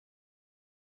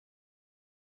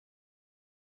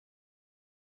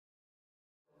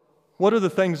what are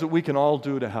the things that we can all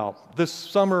do to help? This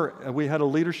summer, we had a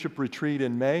leadership retreat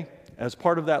in May. As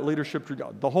part of that leadership,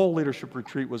 the whole leadership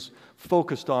retreat was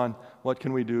focused on what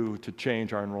can we do to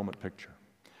change our enrollment picture?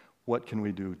 What can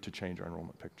we do to change our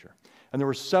enrollment picture? And there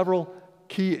were several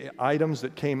key items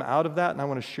that came out of that, and I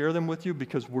want to share them with you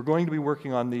because we're going to be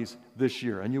working on these this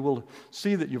year. And you will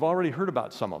see that you've already heard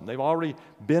about some of them. They've already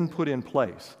been put in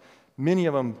place. Many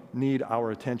of them need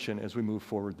our attention as we move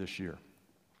forward this year.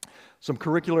 Some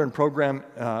curricular and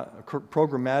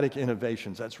programmatic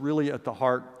innovations. That's really at the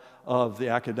heart of the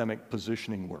academic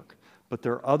positioning work. But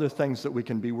there are other things that we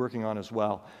can be working on as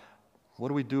well. What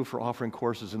do we do for offering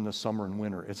courses in the summer and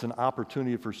winter? It's an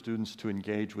opportunity for students to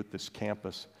engage with this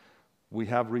campus. We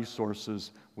have resources.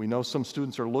 We know some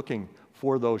students are looking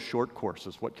for those short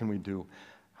courses. What can we do?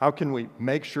 How can we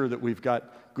make sure that we've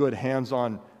got good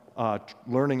hands-on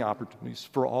learning opportunities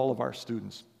for all of our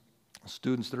students?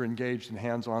 Students that are engaged in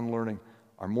hands-on learning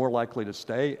are more likely to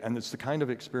stay, and it's the kind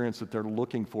of experience that they're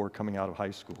looking for coming out of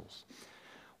high schools.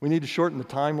 We need to shorten the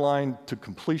timeline to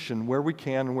completion where we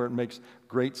can and where it makes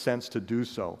great sense to do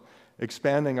so,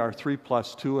 expanding our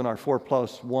 3+2 and our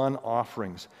 4+1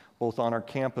 offerings, both on our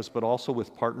campus but also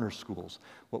with partner schools.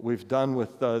 What we've done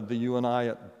with the UNI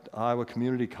at Iowa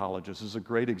Community Colleges is a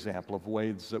great example of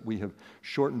ways that we have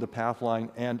shortened the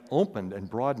pathline and opened and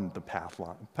broadened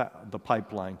the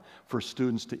pipeline for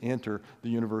students to enter the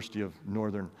University of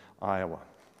Northern Iowa.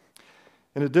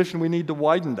 In addition, we need to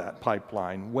widen that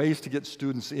pipeline, ways to get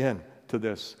students in to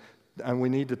this, and we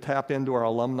need to tap into our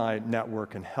alumni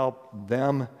network and help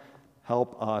them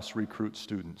help us recruit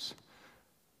students.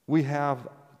 We have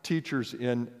teachers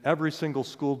in every single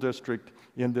school district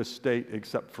in this state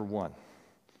except for one,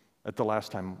 at the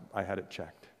last time I had it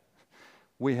checked.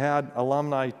 We had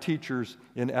alumni teachers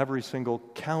in every single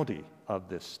county of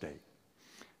this state.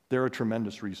 They're a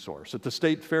tremendous resource. At the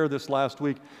state fair this last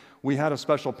week, we had a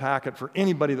special packet for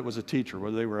anybody that was a teacher,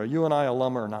 whether they were a UNI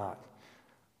alum or not.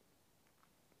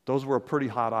 Those were a pretty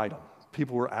hot item.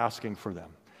 People were asking for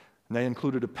them. And they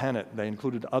included a pennant. They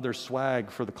included other swag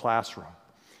for the classroom.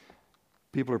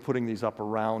 People are putting these up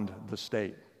around the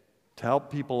state to help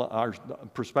people, our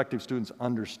prospective students,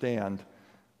 understand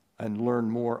and learn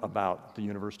more about the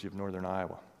University of Northern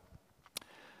Iowa.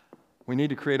 We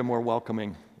need to create a more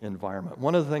welcoming environment.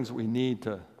 One of the things that we need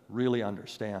to really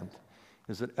understand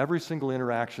is that every single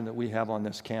interaction that we have on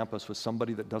this campus with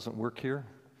somebody that doesn't work here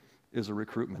is a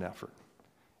recruitment effort,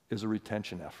 is a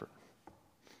retention effort,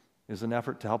 is an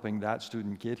effort to helping that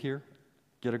student get here,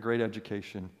 get a great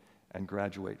education, and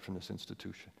graduate from this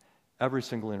institution. Every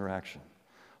single interaction.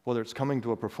 Whether it's coming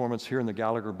to a performance here in the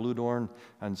Gallagher Bluedorn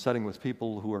and sitting with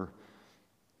people who are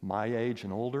my age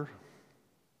and older,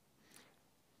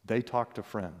 they talk to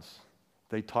friends.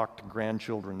 They talk to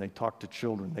grandchildren. They talk to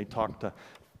children. They talk to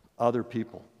other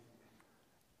people.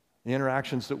 The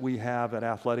interactions that we have at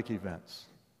athletic events.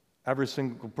 Every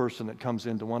single person that comes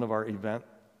into one of our event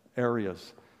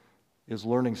areas is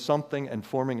learning something and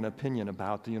forming an opinion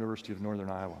about the University of Northern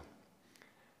Iowa.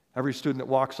 Every student that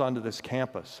walks onto this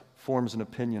campus forms an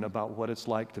opinion about what it's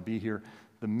like to be here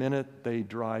the minute they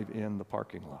drive in the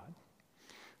parking lot,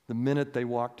 the minute they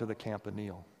walk to the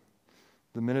campanile,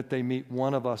 the minute they meet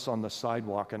one of us on the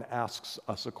sidewalk and asks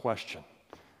us a question,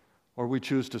 or we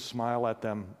choose to smile at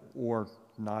them or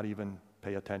not even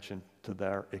pay attention to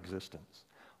their existence.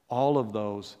 All of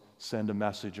those send a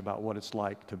message about what it's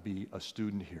like to be a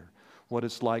student here, what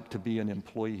it's like to be an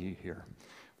employee here.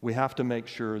 We have to make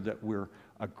sure that we're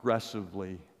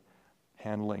aggressively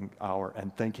handling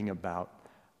and thinking about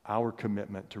our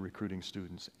commitment to recruiting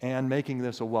students and making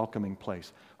this a welcoming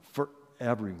place for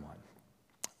everyone,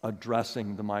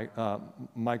 addressing the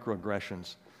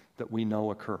microaggressions that we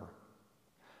know occur,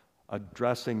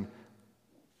 addressing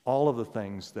all of the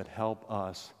things that help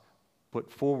us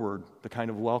put forward the kind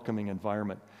of welcoming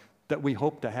environment that we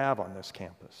hope to have on this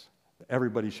campus.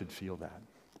 Everybody should feel that.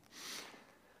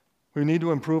 We need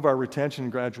to improve our retention,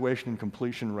 graduation, and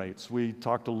completion rates. We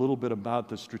talked a little bit about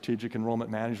the Strategic Enrollment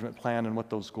Management Plan and what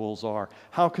those goals are.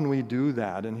 How can we do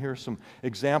that? And here are some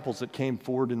examples that came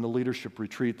forward in the leadership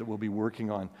retreat that we'll be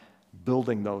working on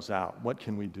building those out. What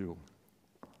can we do?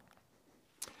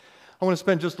 I want to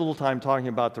spend just a little time talking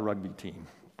about the rugby team.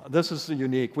 This is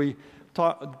unique. We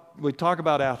talk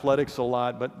about athletics a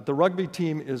lot, but the rugby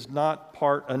team is not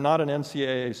an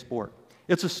NCAA sport.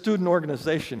 It's a student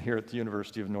organization here at the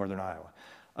University of Northern Iowa,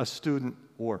 a student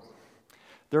org.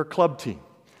 They're a club team,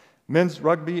 men's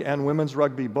rugby and women's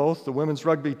rugby both. The women's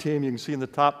rugby team, you can see in the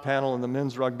top panel, and the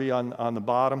men's rugby on the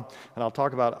bottom, and I'll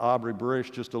talk about Aubrey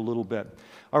Burish just a little bit.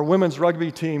 Our women's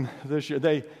rugby team this year,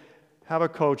 they have a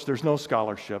coach. There's no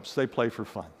scholarships. They play for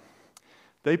fun.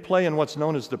 They play in what's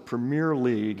known as the Premier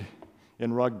League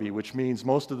in rugby, which means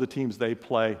most of the teams they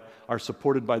play are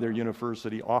supported by their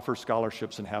university, offer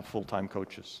scholarships, and have full-time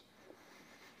coaches.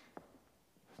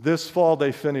 This fall,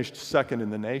 they finished second in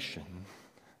the nation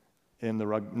in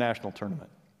the national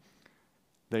tournament.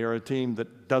 They are a team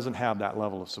that doesn't have that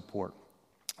level of support.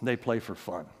 They play for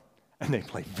fun, and they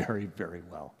play very, very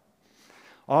well.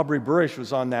 Aubrey Burish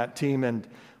was on that team, and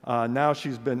now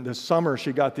this summer,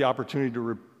 she got the opportunity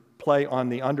to play on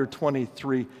the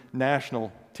under-23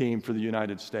 national team for the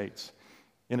United States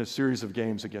in a series of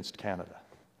games against Canada.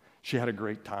 She had a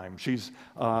great time. She's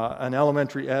an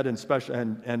elementary ed and special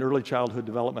and early childhood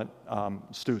development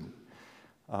student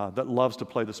that loves to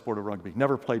play the sport of rugby.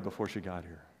 Never played before she got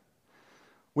here.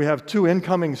 We have 2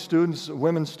 incoming students,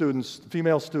 women students,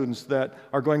 female students that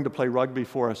are going to play rugby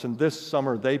for us, and this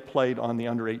summer they played on the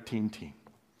under-18 team.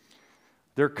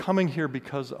 They're coming here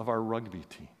because of our rugby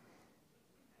team.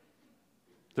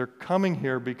 They're coming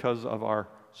here because of our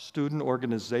student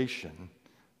organization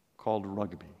called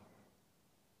Rugby.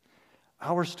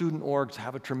 Our student orgs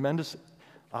have a tremendous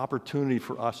opportunity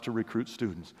for us to recruit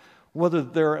students, whether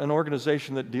they're an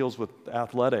organization that deals with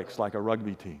athletics like a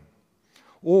rugby team,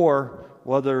 or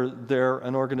whether they're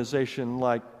an organization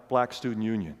like Black Student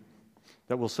Union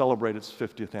that will celebrate its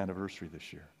 50th anniversary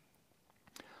this year.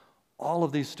 All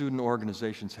of these student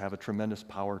organizations have a tremendous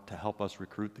power to help us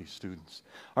recruit these students.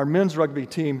 Our men's rugby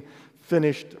team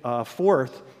finished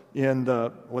 4th in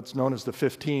what's known as the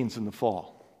 15s in the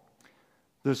fall.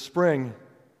 This spring,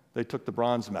 they took the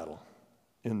bronze medal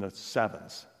in the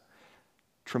 7s.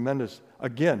 Tremendous.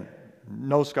 Again,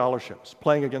 no scholarships,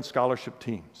 playing against scholarship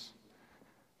teams.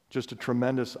 Just a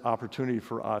tremendous opportunity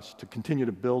for us to continue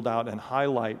to build out and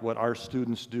highlight what our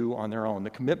students do on their own, the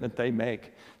commitment they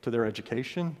make to their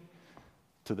education,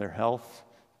 to their health,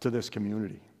 to this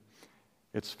community.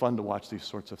 It's fun to watch these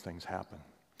sorts of things happen.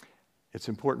 It's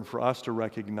important for us to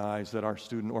recognize that our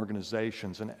student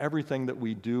organizations and everything that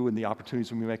we do and the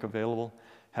opportunities we make available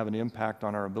have an impact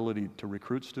on our ability to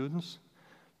recruit students,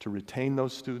 to retain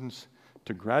those students,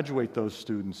 to graduate those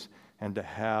students, and to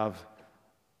have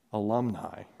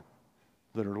alumni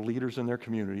that are leaders in their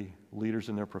community, leaders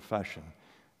in their profession,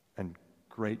 and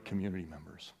great community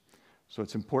members. So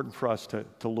it's important for us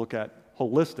to look at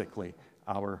holistically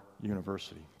our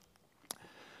university.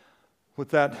 With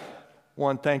that,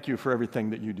 one, thank you for everything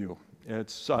that you do.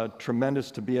 It's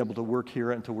tremendous to be able to work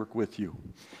here and to work with you.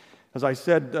 As I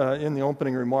said in the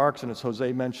opening remarks, and as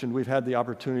Jose mentioned, we've had the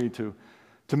opportunity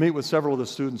to meet with several of the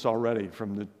students already,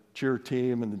 from the cheer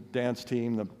team and the dance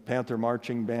team, the Panther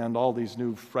Marching Band, all these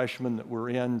new freshmen that we're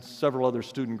in, several other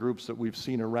student groups that we've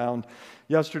seen around.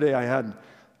 Yesterday I had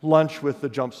lunch with the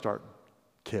Jumpstart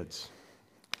kids,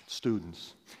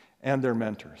 students, and their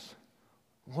mentors.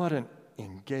 What an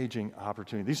engaging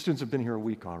opportunity. These students have been here a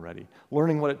week already,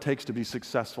 learning what it takes to be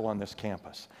successful on this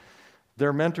campus.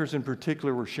 Their mentors in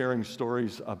particular were sharing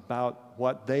stories about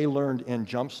what they learned in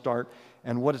Jumpstart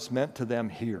and what it's meant to them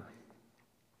here.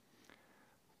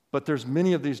 But there's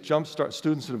many of these Jumpstart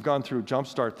students that have gone through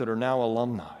Jumpstart that are now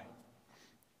alumni.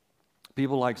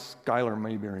 People like Skylar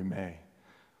Mayberry May,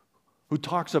 who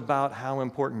talks about how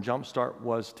important Jumpstart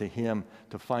was to him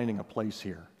to finding a place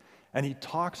here. And he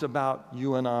talks about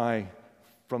you and I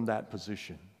from that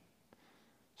position.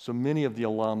 So many of the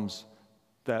alums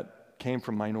that came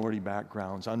from minority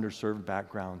backgrounds, underserved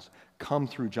backgrounds, come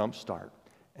through Jumpstart,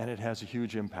 and it has a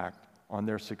huge impact on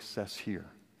their success here.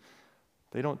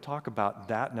 They don't talk about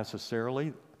that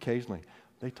necessarily, occasionally.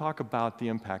 They talk about the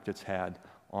impact it's had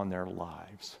on their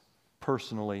lives,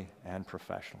 personally and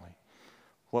professionally.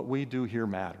 What we do here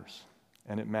matters,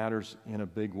 and it matters in a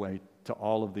big way to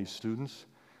all of these students,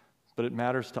 but it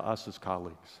matters to us as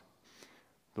colleagues.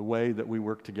 The way that we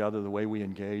work together, the way we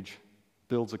engage,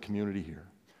 builds a community here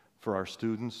for our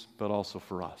students, but also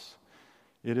for us.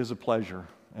 It is a pleasure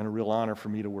and a real honor for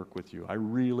me to work with you. I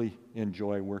really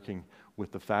enjoy working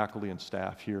with the faculty and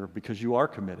staff here because you are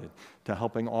committed to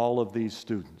helping all of these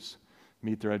students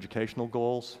meet their educational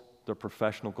goals, their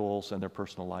professional goals, and their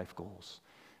personal life goals.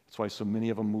 That's why so many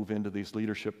of them move into these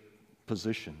leadership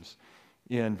positions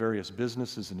in various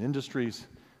businesses and industries,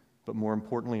 but more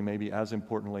importantly, maybe as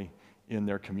importantly, in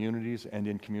their communities and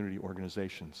in community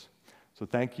organizations. So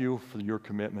thank you for your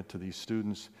commitment to these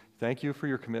students. Thank you for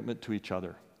your commitment to each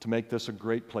other, to make this a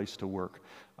great place to work,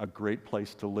 a great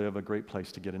place to live, a great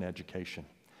place to get an education.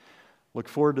 Look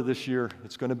forward to this year.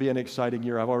 It's going to be an exciting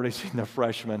year. I've already seen the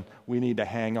freshmen. We need to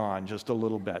hang on just a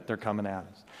little bit. They're coming at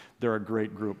us. They're a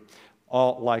great group,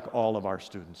 like all of our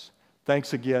students.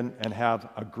 Thanks again, and have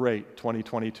a great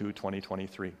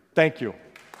 2022-2023. Thank you.